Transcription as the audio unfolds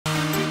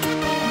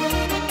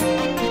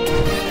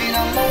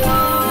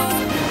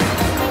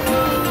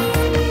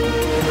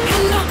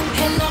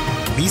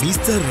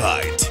Mr.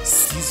 Right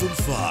Season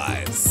 5.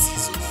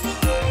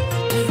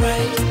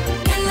 Right.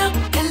 Hello,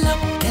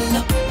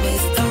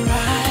 Mr.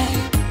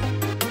 Right.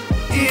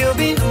 You've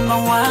been number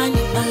one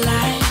in my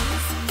life.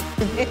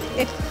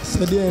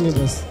 Sadieni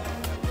basi.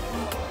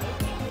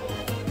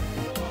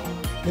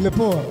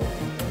 Nimepoa.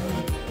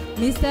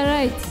 Mr.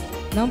 Right,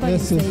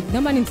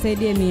 naomba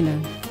nimsaidie Mina.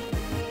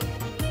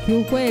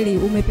 Kiukweli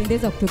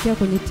umependeza kutokea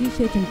kwenye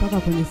t-shirt mpaka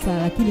kwenye saa,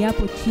 lakini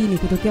hapo chini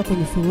kutokea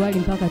kwenye suruali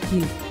mpaka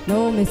chini. Na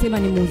wewe umesema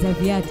ni muuza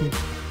viatu.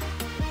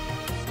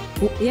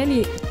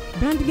 Yaani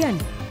brand gani?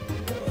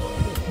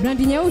 Brand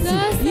nyeusi.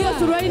 Hiyo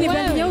suruali ni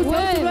brand nyeusi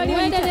au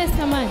suruali ni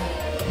samani?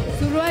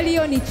 Suruali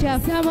hiyo ni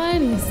chafu.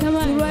 Samani.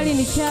 Suruali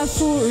ni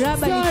chafu,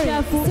 raba ni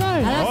chafu.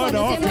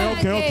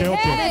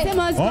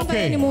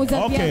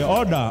 Okay,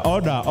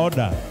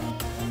 order.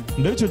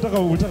 Ndio hicho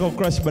unataka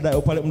ucrash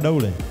baadaye pale muda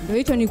ule. Ndio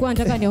hicho nilikuwa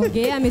nataka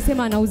niongee.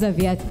 Amesema anauza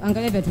viatu.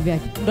 Angalia viatu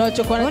vyake. Ndio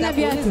alichokuwa anataka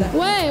kuuliza.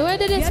 Wewe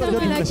dada sasa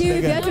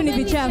viatu ni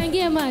vichafu.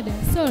 Changia mada.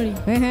 Sorry.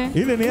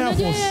 Ile ni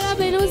hapo. Ile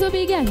labda inauzwa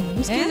bei gani?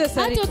 Msikize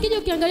Sarito. Hata ukija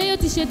ukiangalia hiyo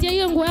t-shirt ya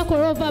hiyo nguo yako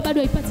rova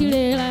bado haipati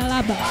ile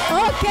labda.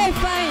 Okay,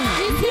 fine.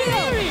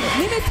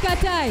 Mimi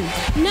sikatai.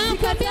 Na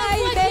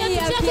Sikatai bei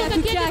ya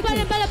kiatu chake.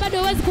 Pale bado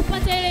huwezi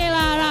kupata ile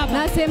labda.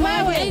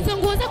 Nasemaje? Hizo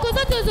nguo zako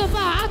zote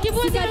uzovaa.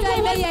 Akivuza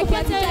sikatai bei ya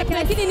kiatu chake,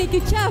 lakini ni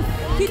kichafu.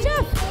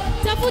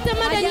 Tafuta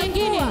mada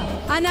nyingine.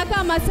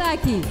 Anakaa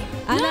Masaki.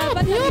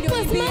 Anapata milioni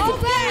 2.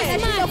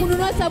 Anashinda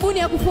kununua sabuni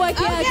ya kufua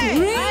kiatu.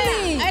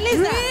 Really?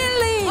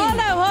 Really?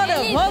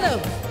 Hold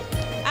up.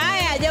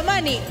 Aya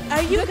jamani,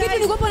 are you guys?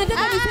 Nilikuwa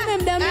nataka niseme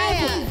muda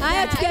mrefu.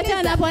 Haya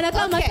tukiachana hapo,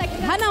 anakaa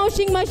Masaki. Hana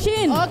washing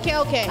machine.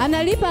 Okay.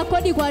 Analipa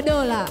kodi kwa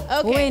dola.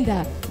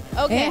 Huenda.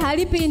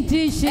 Halipi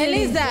ndishi.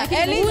 Eliza.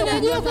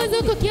 Unajua kwanza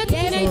uko kiatu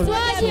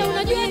kinaitwaje?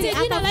 Unajua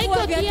jina la hiyo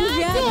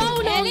kiatu au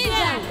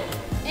unaongea?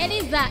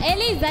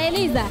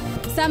 Eliza.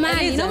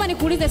 Samahani, naomba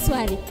nikuulize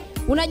swali.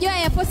 Unajua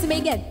Air Force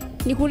bei gani?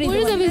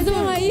 Nikuulize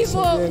vizuri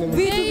hivyo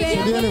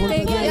vitu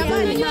bei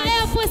gani?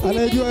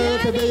 Anajua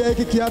yote bei ya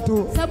hiki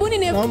kiatu. Sabuni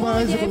ni naomba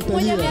aweze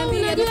kumtajia.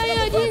 Unajua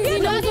hiyo jinsi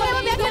ndio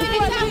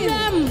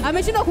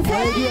ameshindwa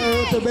kufanya. Anajua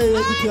yote bei ya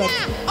hiki kiatu.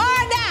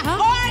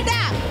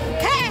 Order.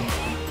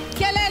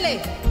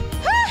 Kelele.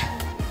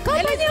 Kama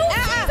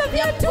nyeusi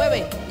viatu.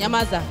 Wewe,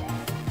 nyamaza.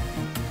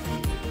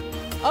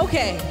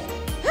 Okay.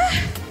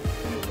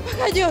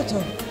 Paka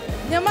joto.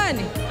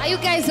 Jamani, are you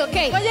guys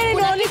okay? Ngoja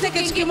niulize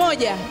kitu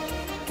kimoja.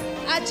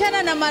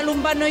 Achana na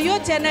malumbano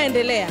yote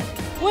yanayoendelea.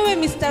 Wewe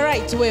Mr.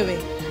 Right, wewe.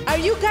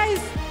 Are you guys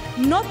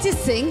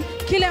noticing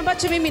kile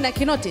ambacho mimi na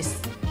kinotice?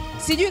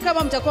 Sijui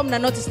kama mtakuwa mna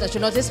notice na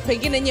notice,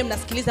 pengine nyinyi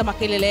mnasikiliza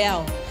makelele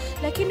yao.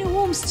 Lakini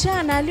huyu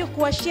msichana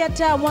aliyokuwashia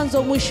taa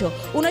mwanzo mwisho,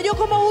 unajua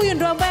kama huyu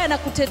ndo ambaye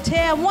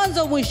anakutetea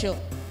mwanzo mwisho.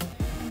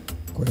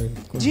 Kweli.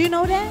 Do you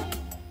know that?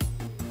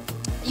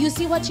 You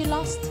see what you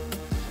lost?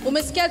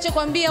 Umesikia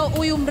alichokuambia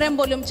huyu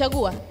mrembo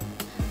uliyomchagua?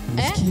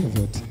 Umesikia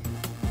vyote.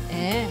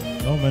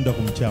 Na umeenda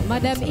kumchamba.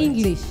 Madam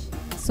English.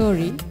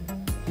 Sorry.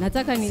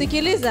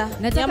 Sikiliza.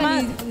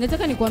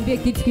 Nataka nikwambie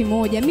kitu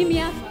kimoja. Mimi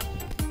hapa.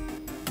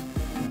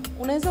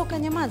 Unaweza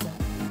ukanyamaza?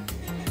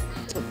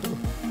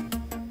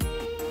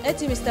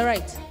 Eti Mr.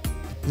 Right.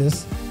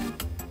 Yes.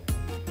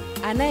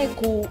 Anaye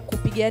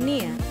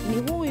kupigania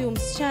ni huyu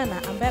msichana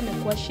ambaye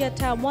amekuashia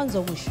taa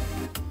mwanzo mwisho.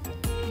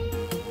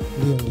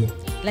 Ndio.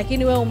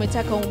 Lakini wewe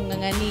umetaka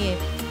umnganganie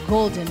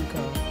golden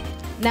girl.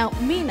 Now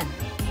Mina,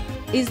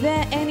 is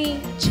there any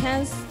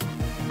chance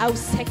au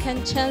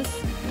second chance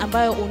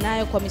ambayo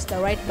unayo kwa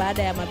Mr. Right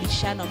baada ya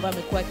mabishano ambayo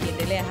amekuwa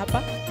akiendelea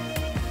hapa?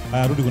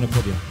 Haya, rudi kwenye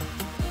podium.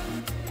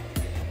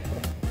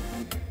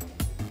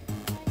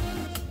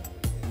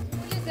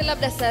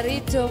 Labda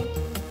Sarito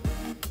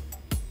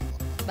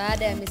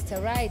baada ya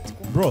Mr. Right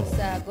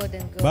kumkosa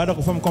golden girl. Baada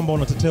kufahamu kwamba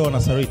unatetewa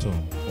na Sarito,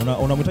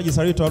 unamhitaji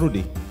Sarito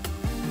arudi?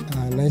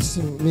 Nahisi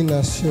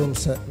Mina sio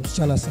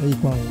msichana sahihi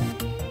kwangu.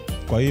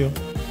 Kwa hiyo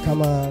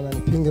kama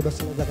ananipinga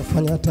basi naweza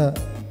kufanya hata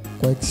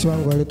kwa ex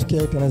wangu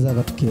aliyotokea yote anaweza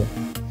akatokea.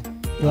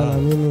 Ila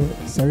naamini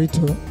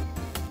Sarito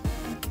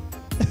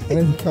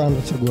anaweza kuwa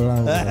ndo chaguo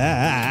langu.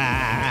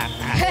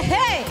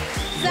 Hey,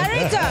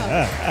 Sarito.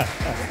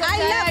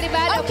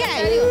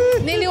 Okay.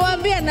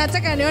 Niliwaambia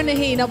nataka nione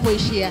hii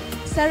inapoishia.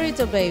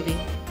 Sarito baby.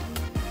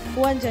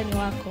 Uwanja ni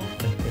wako.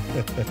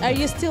 Are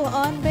you still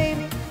on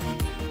baby?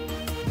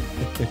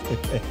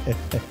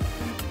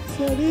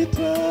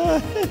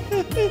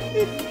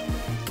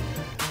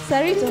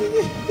 Sarito.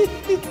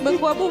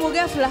 Umekuwa bubu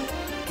ghafla.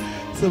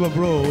 Sema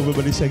bro,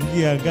 umebadilisha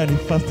gia gani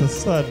faster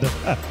sana.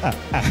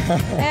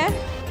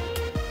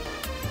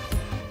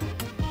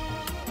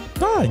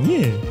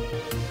 Nye.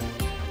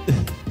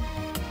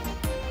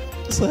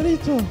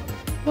 Sarito.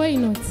 Why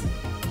not?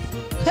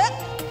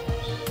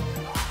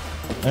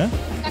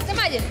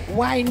 Kasemaje?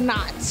 Why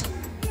not?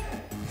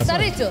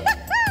 Sarito.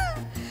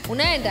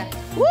 Unaenda?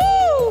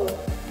 Woo!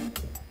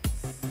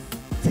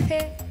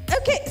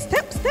 Okay,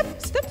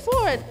 step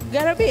forward.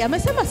 Garabi,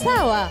 amesema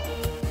sawa.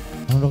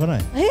 Anaondoka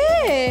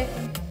naye?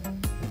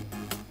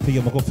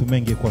 Piga makofi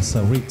mengi kwa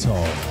Sarito.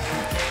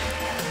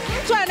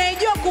 Mtu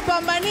anayejua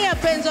kupambania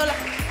penzo la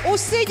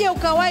Usije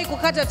ukawahi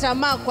kukata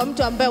tamaa kwa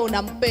mtu ambaye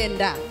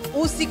unampenda.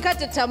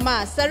 Usikate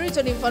tamaa.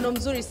 Sarito ni mfano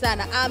mzuri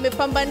sana.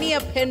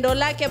 Amepambania pendo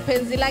lake,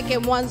 penzi lake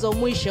mwanzo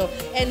mwisho,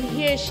 and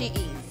here she is.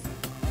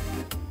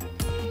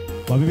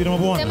 Mabibi na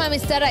mabwana. Sema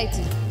Mr. Right.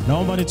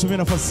 Naomba nitumie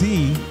nafasi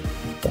hii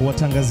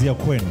kuwatangazia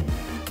kwenu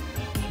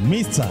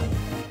Mr.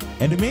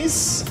 and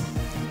Miss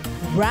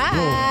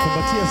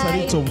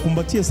Right. Bro,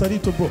 kumbatie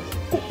Sarito bro.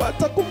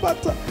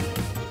 Kumbata.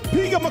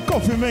 Piga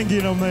makofi mengi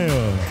na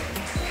meo.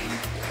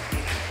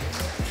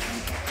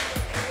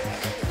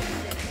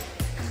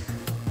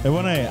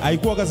 Bwana,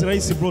 haikuwa kazi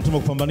rahisi bro,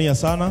 tumekupambania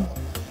sana.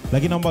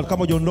 Lakini naomba kama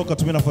hujaondoka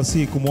tumia nafasi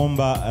hii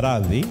kumuomba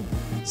radhi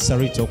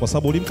Sarito kwa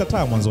sababu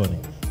ulimkataa mwanzoni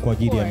kwa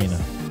ajili ya Mina.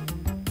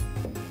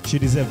 She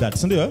deserved that,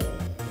 si ndio?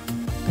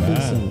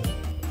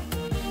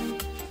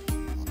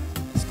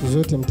 Siku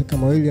zote mtaka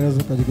mawili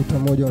anaweza kujikuta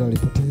mmoja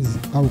analipoteza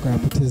au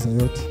kayapoteza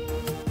yote.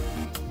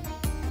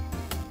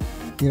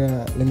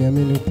 Ila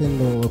nimeamini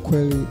upendo wa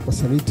kweli kwa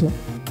Sarito.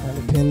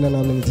 Anipenda na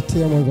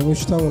amenitetea mwanzo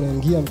mwisho tangu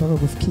naingia mpaka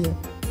kufikia.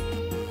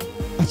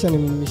 Acha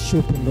nimshukuru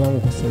upendo wangu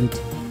kwa Sarito.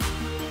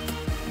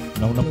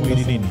 Na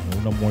unamwahidi nini?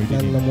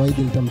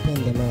 Ninamwahidi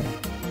nitampenda na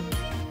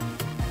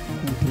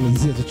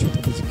kumtimizia chochote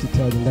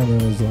atakachokihitaji ndani ya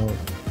uwezo wangu.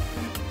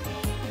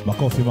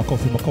 Makofi.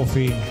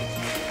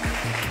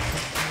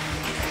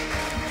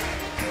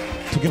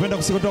 Tukipenda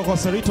kutoka kwa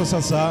Sarito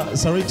sasa.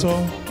 Sarito,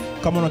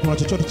 kama kuna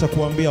chochote cha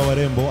kuambia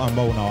warembo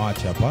ambao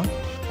unawaacha hapa,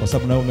 kwa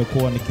sababu nawe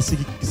umekuwa ni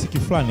kisiki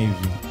fulani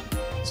hivi.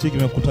 Sijui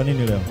kimekuta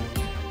nini leo?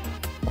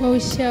 Kwa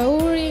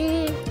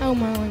ushauri au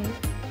maoni,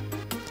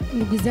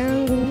 ndugu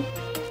zangu,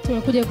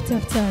 tumekuja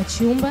kutafuta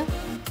wachumba.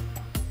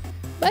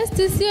 Basi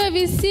tusiwe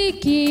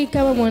visiki.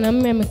 Kama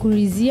mwanamume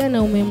amekurizia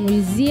na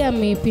umemrizia,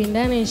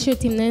 amependana,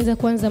 ishoti mnaanza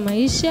kuanza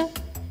maisha,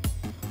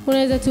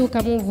 unaweza tu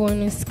ukamove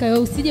on.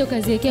 Usije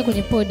ukaziwekea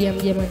kwenye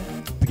podium jamani.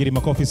 Pigeni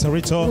makofi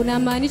Sarito.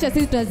 Unamaanisha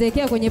sisi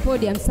tutaziwekea kwenye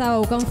podium sawa,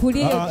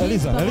 ukamfulie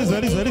Eliza.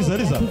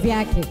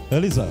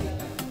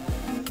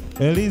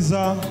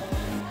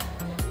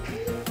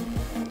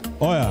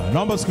 Oya,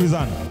 naomba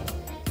sikilizane.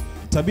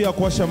 Tabia ya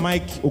kuwasha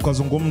mic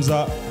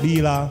ukazungumza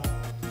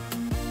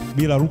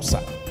bila ruksa,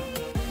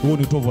 huo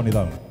ni utovu wa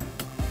nidhamu.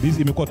 This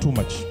imekuwa too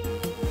much.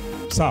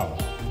 Sawa.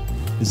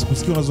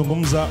 Nisikusikia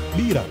unazungumza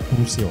bila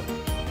kuruhusiwa,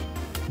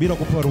 bila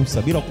kupewa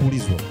ruhusa, bila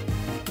kuulizwa.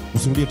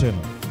 Usirudie tena.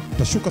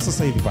 Utashuka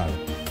sasa hivi pale.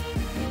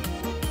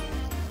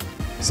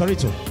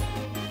 Sarito,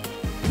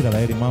 kila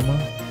laheri mama.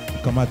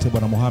 Ukamate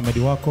bwana Mohamed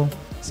wako,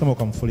 sema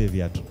ukamfulie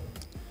viatu.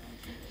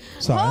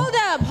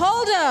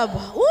 Hold up.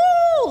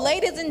 Woo,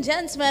 ladies and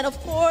gentlemen, of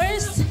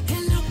course.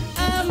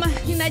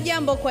 Nina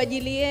jambo kwa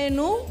ajili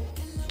yenu.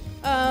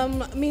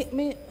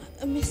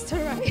 Mr.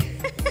 Right.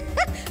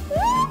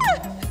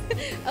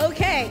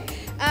 Okay.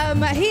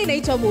 Hii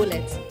inaitwa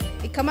bullet.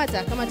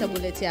 Kamata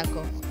bullet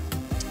yako.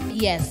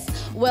 Yes.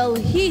 Well,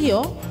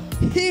 hiyo.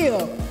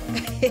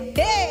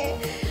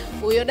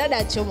 Huyo dada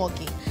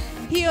achomoki.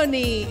 Hiyo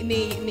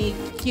ni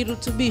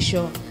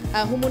kirutubisho.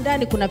 Humu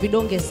ndani kuna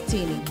vidonge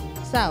 60.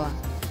 Sawa?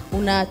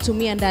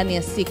 Unatumia ndani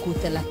ya siku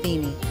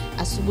 30.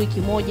 Asubuhi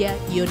kimoja,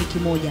 jioni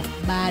kimoja,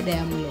 baada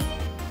ya mlo.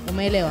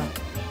 Umeelewa?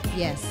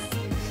 Yes.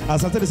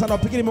 Asante sana,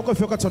 pigeni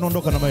makofi wakati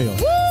wanaondoka na mayo.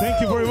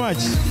 Thank you very much.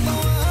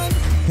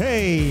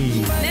 Hey.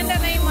 Nenda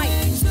na hii mic.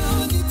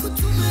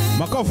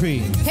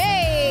 Makofi.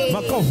 Hey.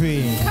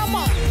 Makofi. Come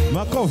on.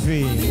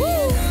 Makofi.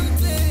 Woo.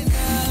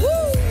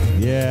 Woo.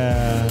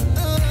 Yeah.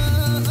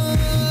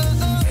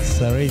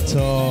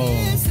 Sarito.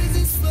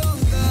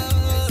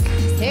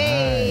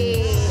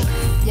 Hey.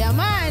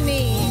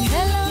 Jamani.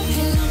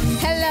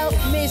 Hello,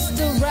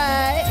 Mr.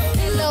 Right.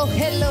 Hello.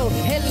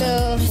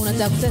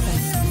 Unataka kutesa?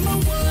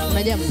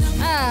 Unajambo?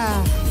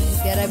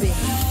 Garabi.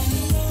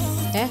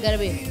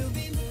 Garabi.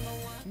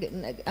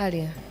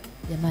 Alia,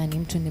 jamani,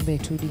 mtu nimbee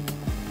turudi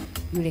nyuma.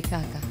 Yule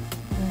kaka.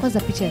 Kwanza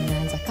picha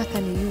inaanza.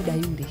 Kaka ni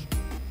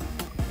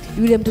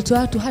yule mtoto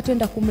watu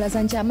hataenda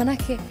kumlaza njaa,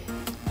 manake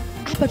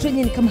hapa tu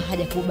yenyewe ni kama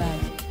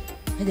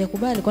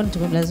hajakubali, kwani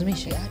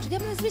tumemlazimisha?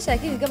 Hatujamlazimisha,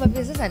 lakini kama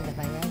vile sasa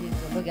nitafanyaje?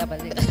 Tuondoke hapa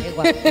leo.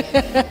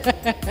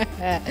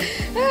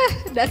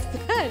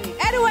 Daktari.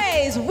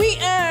 Anyways, we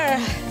are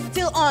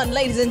still on,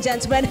 ladies and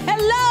gentlemen.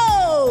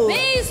 Hello,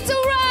 Mr.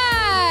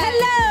 Right.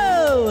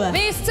 Hello,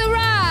 Mr.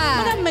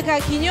 Right. Mbona mmekaa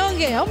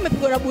kinyonge au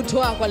mmepigwa na butu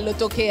wako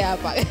alilotokea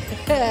hapa?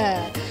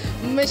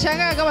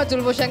 Mmeshangaa kama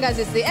tulivyoshangaa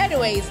sisi.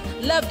 Anyways,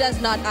 love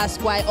does not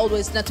ask why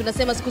always, na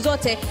tunasema siku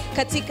zote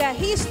katika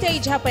hii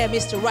stage hapa ya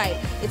Mr. Right,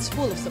 it's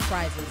full of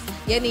surprises.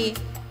 Yani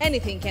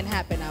anything can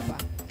happen hapa.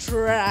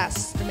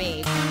 Trust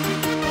me.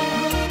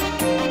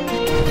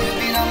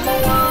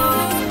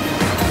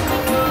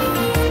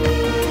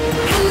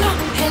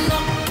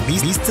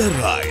 Mr.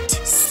 Right,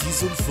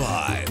 Season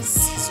 5.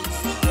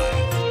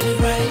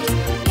 Right.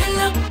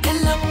 Hello,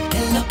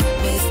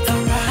 Mr.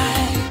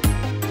 Right.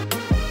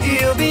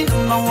 You've been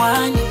number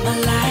one in my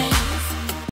life.